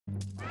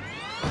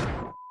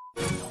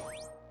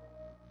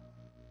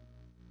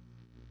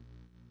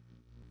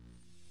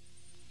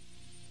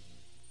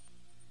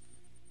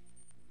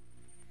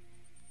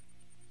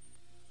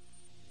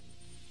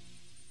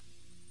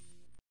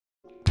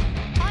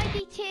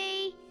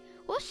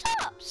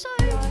what's up? So,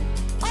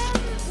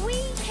 we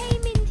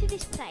came into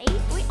this place.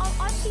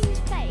 I've seen this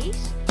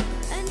place,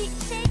 and it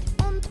said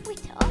on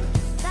Twitter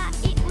that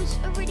it was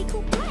a really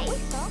cool place.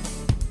 Twitter?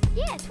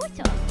 Yeah,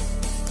 Twitter.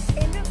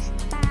 It looks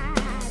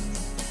bad.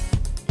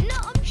 No,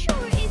 I'm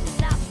sure it isn't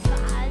that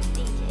bad,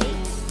 DT.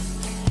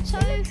 So,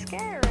 It looks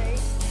scary.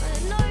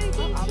 no,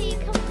 DT,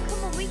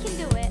 come on, we can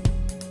do it.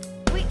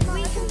 We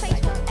can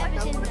face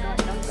whatever's in there.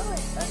 Don't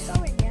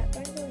go in yet.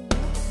 Don't go in yet.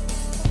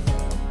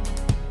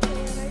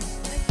 I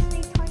just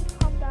need time to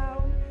calm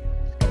down.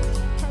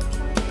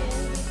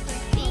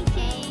 DT,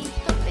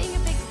 stop being a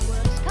big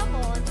wuss. Come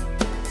on.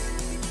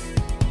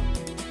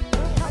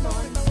 Come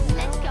on,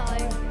 let's go.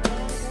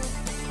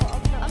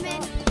 I'm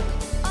in.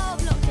 Oh,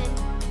 I'm locked in.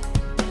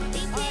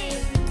 DT.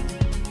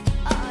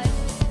 Uh-oh.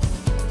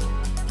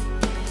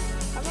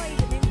 I'm not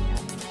even in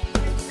yet.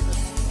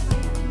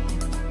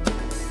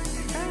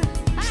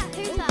 Ah,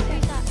 who's that?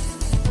 Who's that?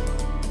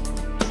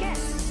 Yes.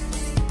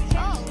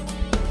 Oh,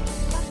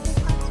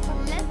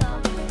 leather.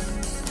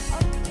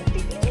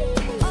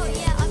 Oh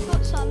yeah, I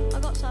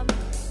got some.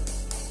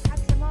 Have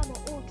some armor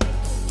or take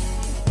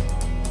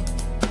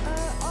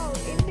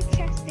in the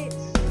chest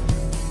it's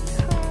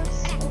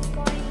curse of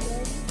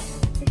binding.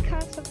 It's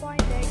curse of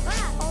binding.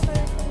 Ah! Oh no,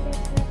 that's what it is.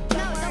 No, Don't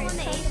that worry, one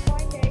it's is. curse of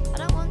binding. I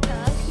don't want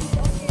curse. Keep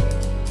on you.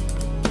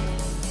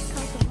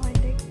 Curse of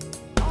binding.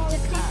 Oh, The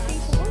these curse.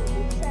 people, what did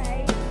you say?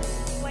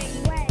 Wait.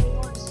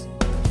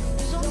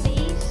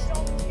 Zombies,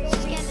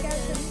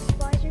 Skeletons,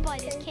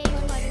 spiders, cave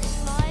spiders,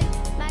 slime,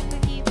 mag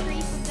with you,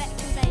 free from Vex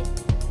and Base.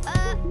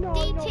 No,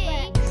 DT, not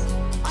Vex.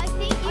 I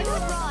think you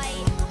were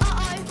right.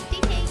 Uh-oh,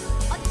 DT,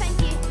 I'll defend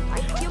you.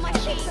 You're my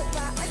sheep.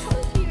 I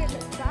told you it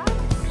looked bad.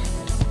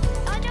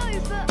 I know,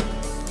 but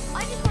I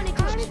just wanted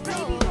to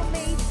explore.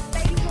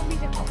 Baby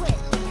zombies are quick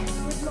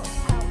with lots of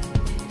health.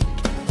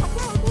 I've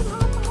got a good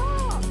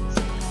heart.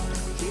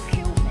 You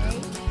killed me.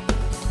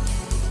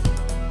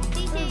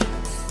 DT,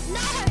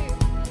 no!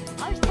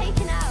 I was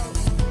taken out.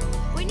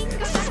 We need to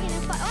go back in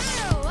and fight. Oh,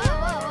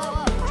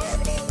 whoa. I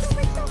haven't even got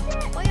myself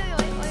yet. Oi.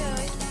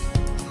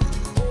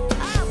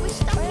 Ah, we're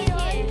stuck in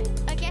here.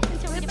 I guess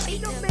until we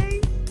defeat Not them.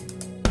 me.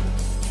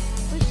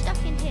 We're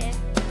stuck in here.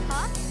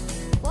 Huh?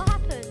 What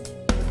happened?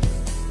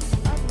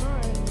 I don't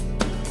know.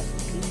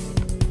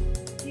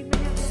 You may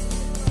have lost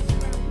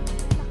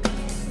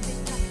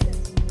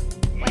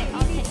Wait,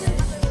 I'll take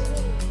those.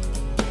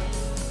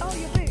 Oh,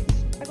 your boots.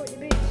 I got your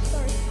boots.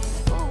 Sorry.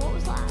 Oh, what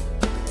was that?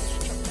 Just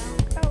chop down.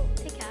 Oh,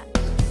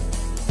 Pickaxe.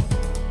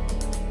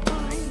 I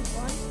need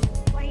one.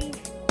 Wave.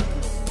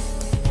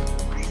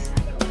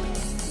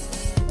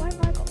 Why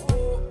have I got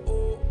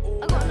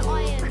one? I got an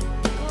iron.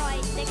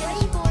 Right, they're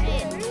gonna spawn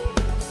in.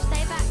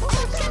 Stay back. Oh,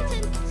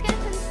 skeletons!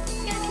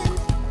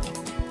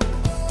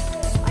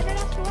 I don't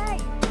have to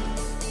wait.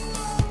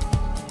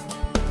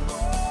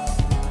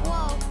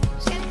 Whoa,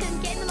 skeleton,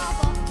 get in the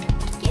lava.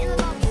 Get in the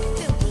lava, you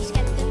filthy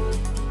skeleton.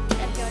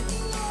 There we go.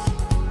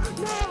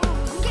 No.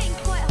 I'm getting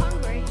quite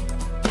hungry.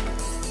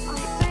 I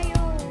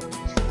failed.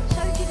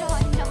 So did I,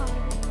 no.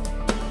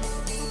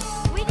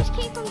 We just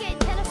keep on getting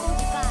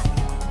teleported back.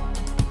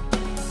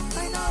 I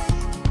know.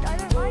 I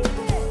don't like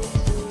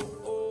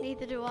it.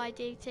 Neither do I,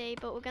 DT,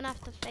 but we're gonna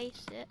have to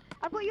face it.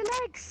 I've got your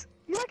legs.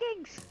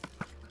 Leggings.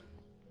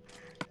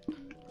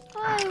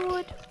 I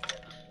would.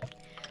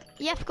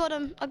 Yep, I got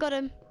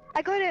him.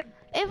 I got it.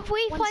 If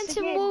we Once find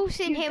some again, wolves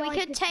in you here, we died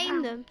could this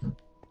tame round. them.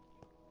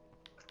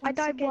 I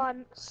died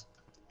once.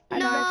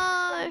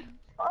 No!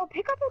 Oh,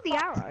 pick up all the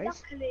arrows.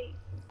 Luckily,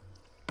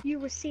 you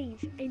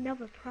receive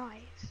another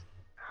prize.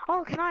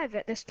 Oh, can I have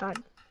it this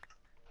time?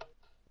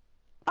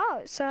 Oh,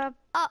 it's a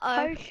Uh-oh.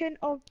 potion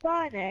of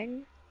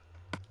burning.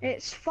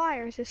 It's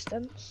fire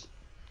resistance.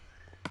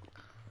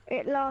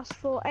 It lasts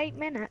for 8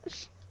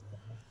 minutes.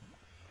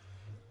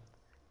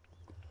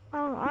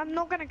 Oh, I'm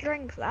not gonna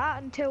drink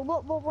that until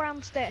what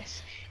round's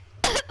this?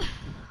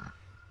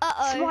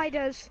 Uh-oh.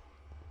 Spiders.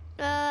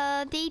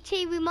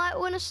 DT, we might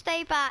want to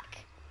stay back.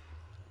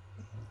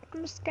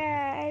 I'm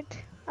scared.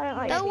 I don't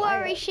like Don't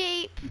worry, spiders.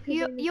 sheep.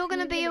 Because in You're a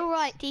gonna few be minutes-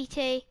 alright,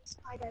 DT.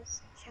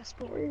 Spiders.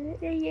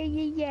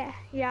 Yeah.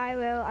 Yeah, I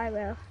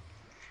will.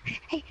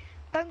 Hey,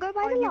 don't go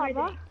by the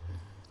lava.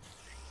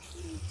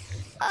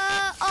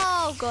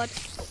 Oh god.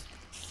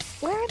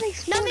 Where are they No, I'm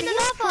spawning in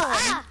the lava.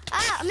 from?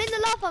 I'm in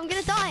the lava. I'm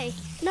gonna die.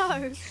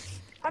 No.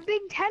 I'm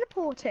being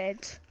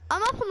teleported.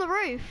 I'm up on the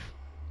roof.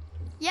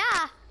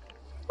 Yeah.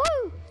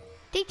 Woo.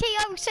 DT,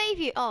 I will save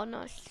you. Oh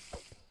no.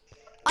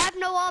 I have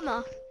no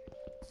armor.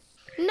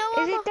 No Is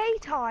armor. it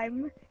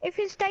daytime? If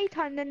it's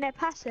daytime, then they're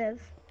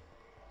passive.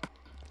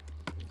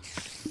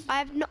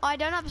 I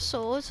don't have a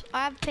sword.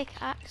 I have a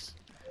pickaxe.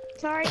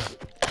 Sorry.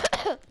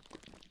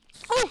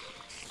 Oh,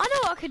 I know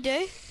what I could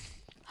do.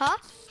 Huh?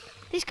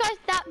 This guy,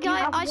 that guy,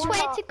 have I one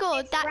swear up to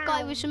God, this that guy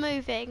round. was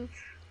moving.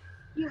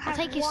 You I'll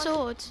take his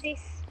sword. This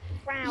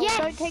round. Yes.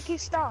 Don't take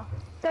his stuff.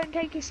 Don't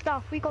take his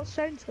stuff. We got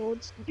stone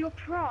swords. Your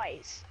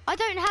prize. I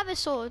don't have a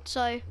sword,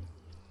 so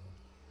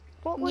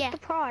What was Yeah. the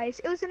prize?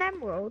 It was an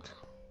emerald.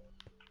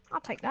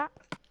 I'll take that.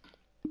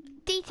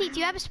 DT, do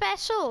you have a spare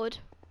sword?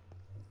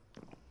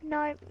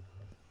 No.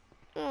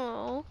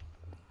 Oh.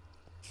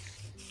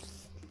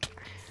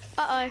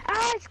 Uh-oh.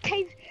 Ah, it's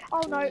cave.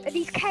 Oh no, are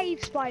these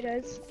cave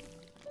spiders?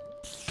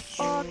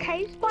 Oh,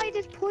 cave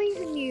spiders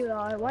poison you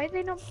though. Why are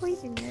they not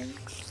poisoning you?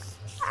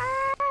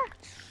 Ah,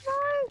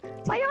 no,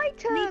 my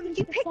items.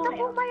 You picked up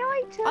all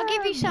my items. I'll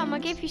give you some. I'll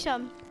give you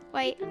some.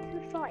 Wait.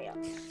 The fire.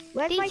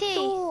 Where's my DT?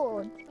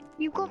 sword?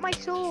 You got my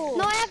sword.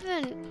 No, I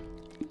haven't.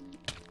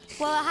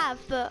 Well, I have,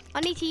 but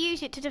I need to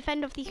use it to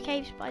defend off these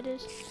cave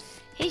spiders.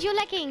 Here's your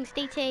leggings,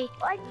 DT,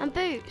 and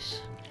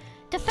boots.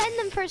 Defend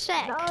them for a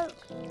sec. No.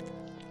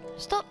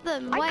 Stop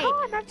them. I Wait.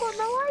 can't. I've got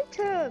no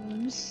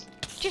items.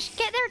 Just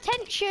get their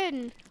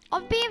attention.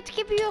 I'll be able to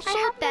give you your sword I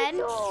have then.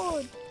 my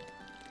sword.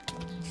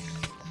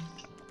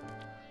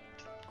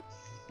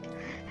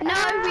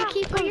 No, we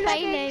keep on my failing.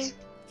 leggings.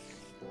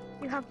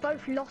 You have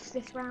both lost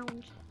this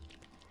round.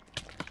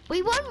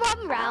 We won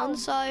one round,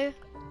 so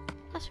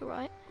that's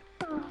alright.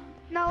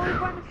 No, we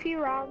won a few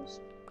rounds.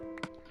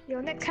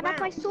 Your next Can I round.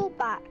 have my sword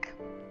back?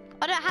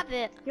 I don't have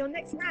it. Your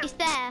next round. It's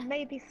there.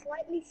 May be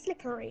slightly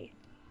slippery.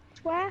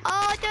 Where?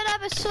 Oh, I don't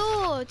have a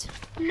sword.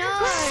 No.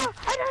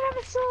 I don't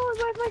have a sword.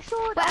 Where's my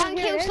sword? But I Oh, can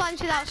here kill it is.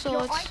 slimes without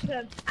Your swords.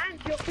 item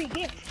and your free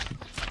gift.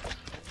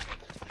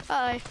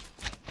 Uh oh.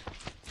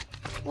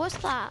 What's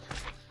that?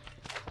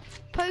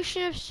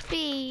 Potion of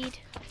speed.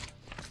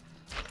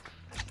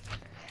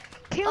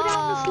 Kill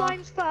down the Oh.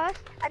 slimes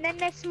first, and then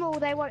they're small.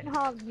 They won't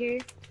harm you.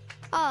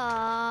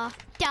 Ah,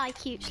 die,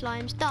 cute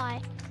slimes,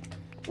 die.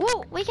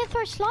 Whoa, we can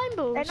throw slime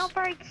balls. They're not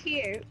very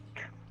cute.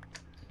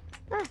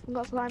 Ah, I've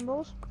got slime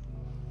balls.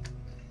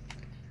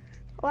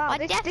 Wow, I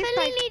this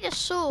definitely need a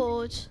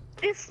sword.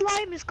 this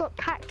slime has got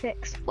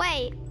tactics.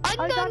 Wait, I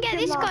can Oh, go and get Dungeon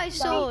this guy's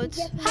Master. swords.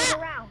 Get Ha!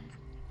 another round.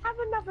 Have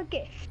another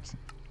gift.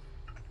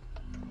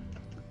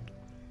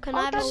 Can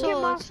I have a Dungeon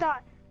sword? Master,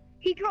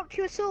 he dropped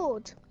you a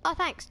sword. Oh,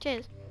 thanks.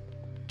 Cheers.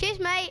 Cheers,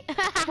 mate.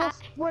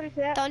 What is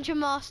it? Dungeon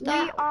Master.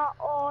 We are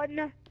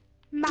on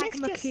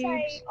magma Let's just cubes.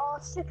 say our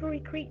slippery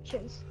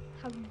creatures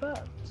have burnt.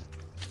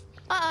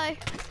 Uh-oh.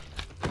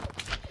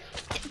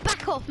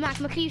 Back off,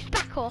 magma cubes.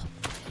 Back off.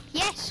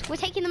 Yes, we're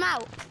taking them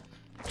out.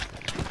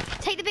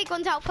 Take the big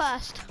ones out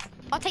first.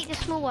 I'll take the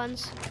small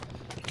ones.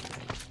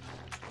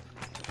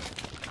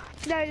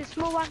 No, the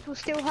small ones will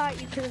still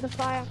hurt you because of the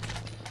fire.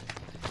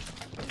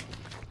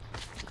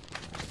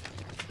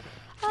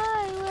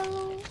 I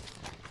will.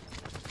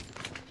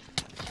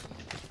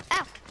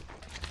 Ow.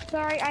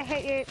 Sorry, I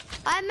hate you.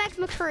 I'm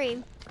magma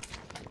cream.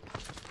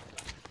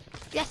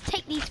 Let's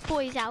take these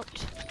boys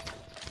out.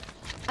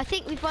 I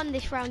think we've won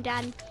this round,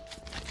 Dan.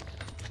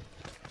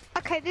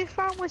 Okay, this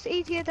round was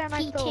easier than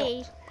I TT.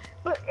 thought.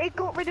 But it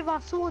got rid of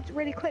our swords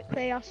really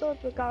quickly. Our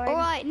swords were going.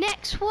 Alright,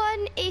 next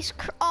one is...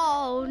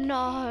 Oh,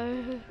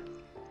 no.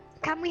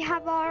 Can we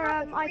have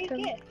our Free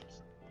item? gift.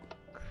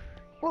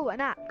 Oh, an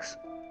axe.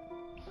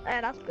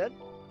 Yeah, that's good.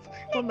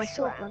 Oh, my Next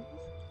sword round.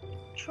 one.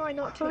 Try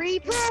not to.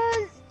 Creepers!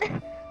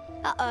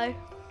 Uh-oh.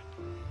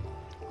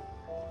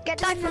 Get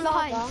Die down the from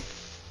lava. behind.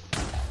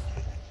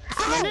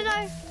 No, no,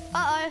 no.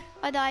 Uh-oh,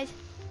 I died.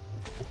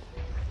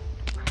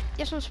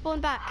 Yes, I'm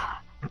spawned back.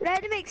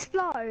 Let him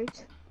explode.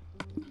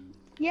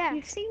 Yeah.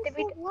 You seem Did to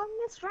we have won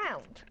this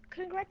round.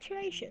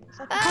 Congratulations.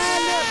 I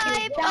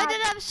I look, Dad.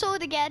 don't have a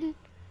sword again.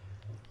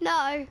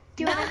 No.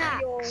 Do you want an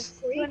Your axe?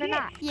 free Do you want an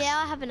gift. axe?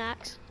 Yeah, I have an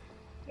axe.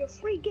 Your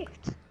free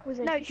gift was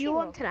a No, do you fishing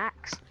want rod. an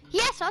axe?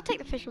 Yes, I'll take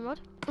the fishing rod.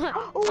 Oh,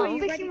 Are a you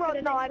ready fishing for rod.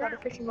 the No, I next got a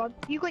round? fishing rod.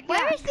 You got your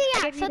Where is the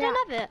I gave axe? you I don't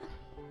that. have it.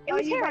 It Are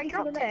was you here, I ready for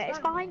dropped the it. next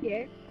It's round? behind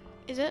you.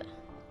 Is it?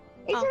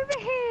 It's Oh. over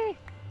here.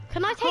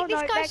 Can I take Oh,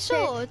 this no, guy's that's it.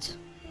 sword?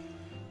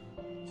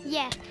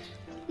 Yeah.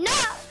 No!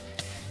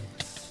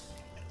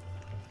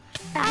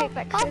 I Ow, hate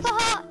Vexes. Alpha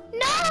heart!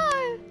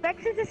 No!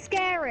 Vexes are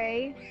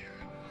scary.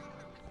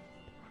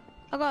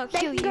 I gotta They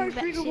kill can you, go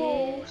through the Vexes.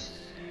 walls.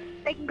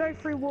 They can go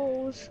through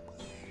walls.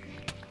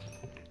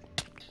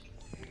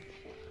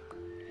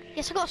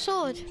 Yes, I got a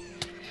sword.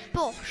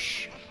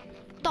 Bosh.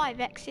 Die,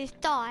 Vexes,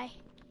 die.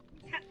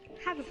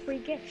 Have a free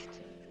gift.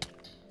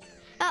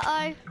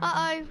 Uh-oh,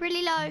 uh-oh,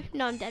 really low.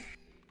 No, I'm dead.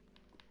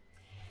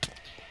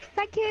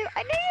 Thank you.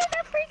 I need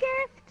a free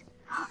gift.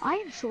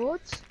 Iron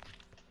swords.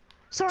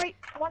 Sorry.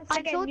 Once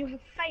Iron again, sword? you have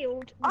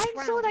failed. this Iron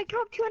round. sword. I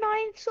dropped you an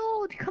iron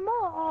sword. Come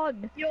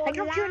on. Your I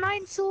dropped you an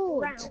iron last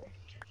sword. round.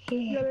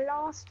 Here. Your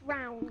last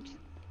round.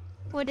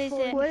 What is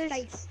before it? What you is-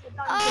 face the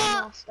dungeon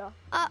Ah! master.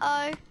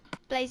 Uh-oh.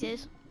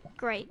 Blazes.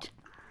 Great.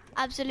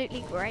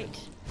 Absolutely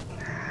great.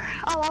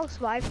 Oh, I'll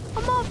survive.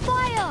 I'm on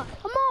fire!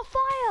 I'm on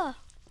fire!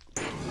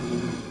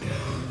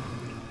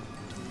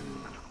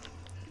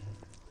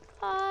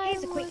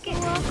 Here's a quick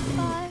gift.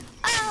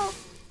 Ow!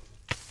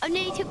 I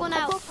nearly took one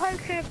I've out. got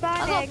potion of I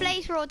got burning.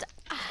 blaze rod.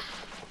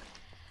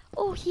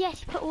 Oh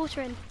yes, put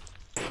water in.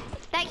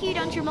 Thank you,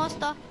 Dungeon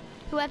Master,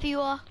 whoever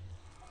you are.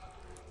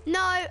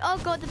 No! Oh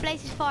god, the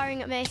blaze is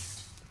firing at me.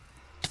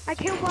 I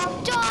killed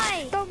one.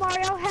 Die! Don't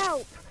worry, I'll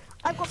help.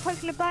 I've got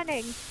potion of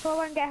burning, so I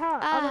won't get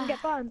hurt. I won't Ah.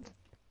 get burned.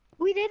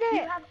 We did You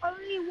it. have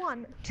only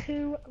won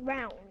 2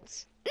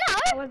 rounds. No!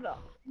 However,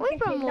 you We've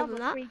get won more another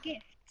than that. free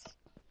gift.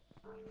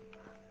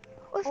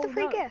 What's Oh, the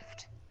free no.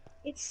 gift?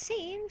 It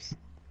seems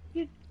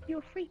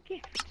Your free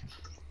gift.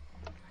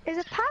 There's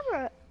a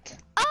parrot.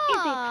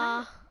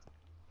 Ah!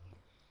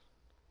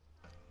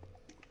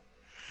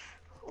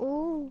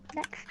 Oh,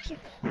 next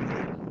gift.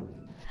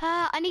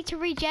 I need to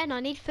regen. I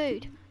need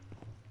food.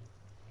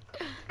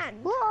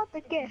 And What are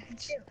the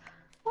gifts?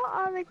 What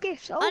are the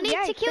gifts? Oh, I need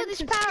yeah, to kill this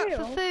expensive parrot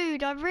for steel.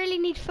 food. I really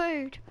need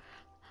food.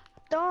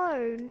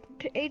 Don't.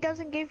 It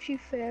doesn't give you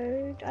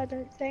food, I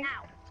don't think.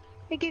 now,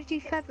 It gives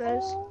you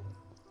feathers. before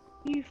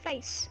you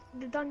face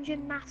the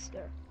dungeon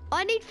master,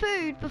 I need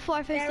food before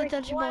I face There the is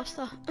dungeon one-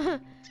 master.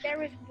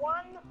 there is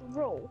one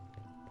rule.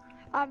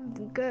 I'm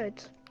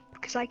good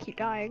because I keep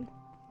dying.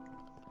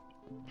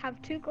 Have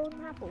 2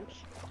 golden apples.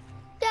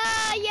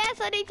 Ah,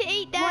 yes, I need to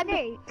eat them. One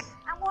each.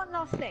 And one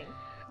last thing.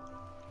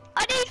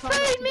 I need Try not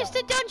food, to die.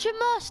 Mr. Dungeon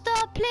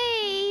Master,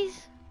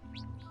 please.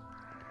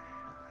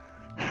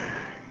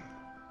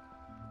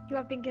 You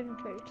have been given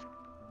food.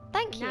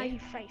 Thank Now you. you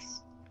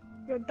face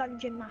your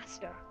dungeon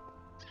master.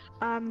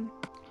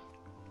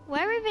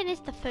 Where even is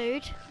the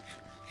food?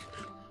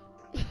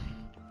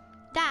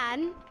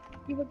 Dan?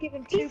 You were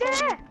given 2 He's golden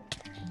there! apples.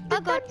 The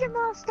Oh god, Dungeon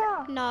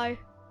Master! no.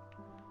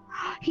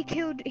 He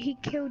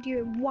killed you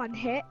in one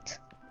hit.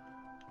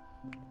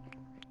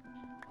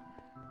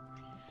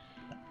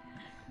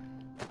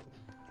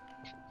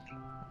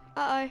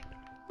 Uh-oh.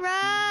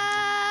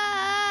 Rah!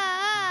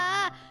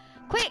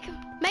 Quick,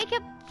 make a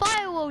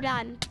firewall,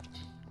 Dan.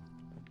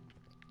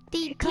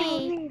 DT,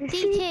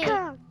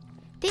 DT,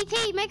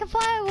 DT, make a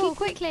firewall,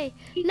 quickly.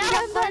 No, I'm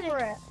Jump burning. over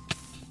it.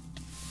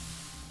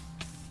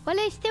 Well,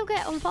 he'll still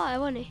get on fire,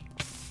 won't he?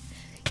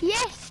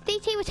 Yes,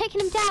 DT, we're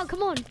taking him down,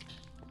 come on.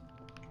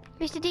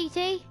 Mr.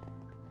 DT,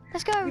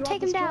 let's go, You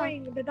take are him down.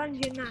 destroying the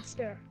dungeon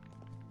master.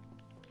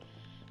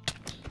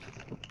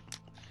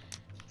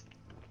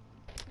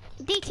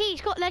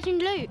 DT's got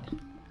legend loot.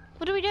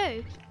 What do we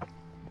do?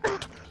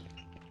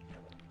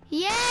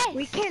 Yes!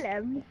 We kill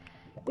him.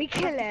 We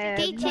kill him.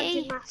 DT.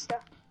 Dungeon master.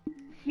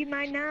 You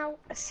may now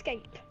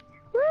escape.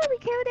 Woo, we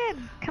killed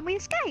him. Can we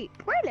escape?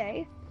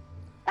 Really?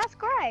 That's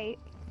great.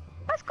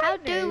 That's great How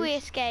do we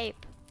news.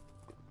 escape?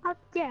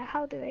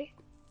 How do we?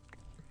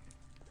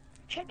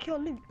 Check your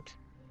loot.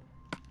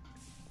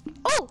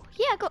 Oh,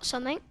 yeah, I got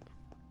something.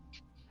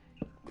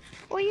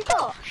 What you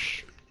got?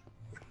 Gosh.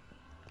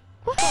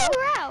 Woohoo,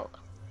 we're out.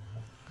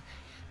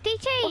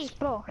 DT, What's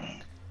Bosch?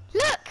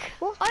 look,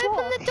 What's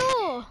open the Bosch?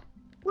 door.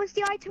 What's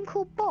the item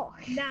called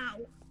Bosch? Now,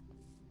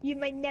 you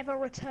may never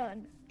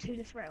return to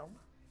this realm.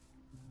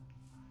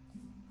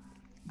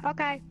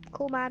 Okay,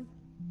 cool man.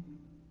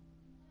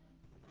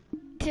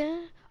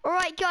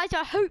 Alright guys,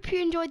 I hope you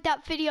enjoyed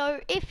that video.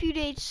 If you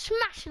did,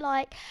 smash a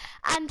like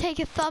and take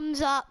a thumbs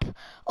up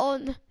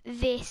on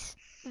this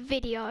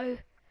video.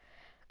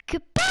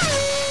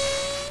 Goodbye!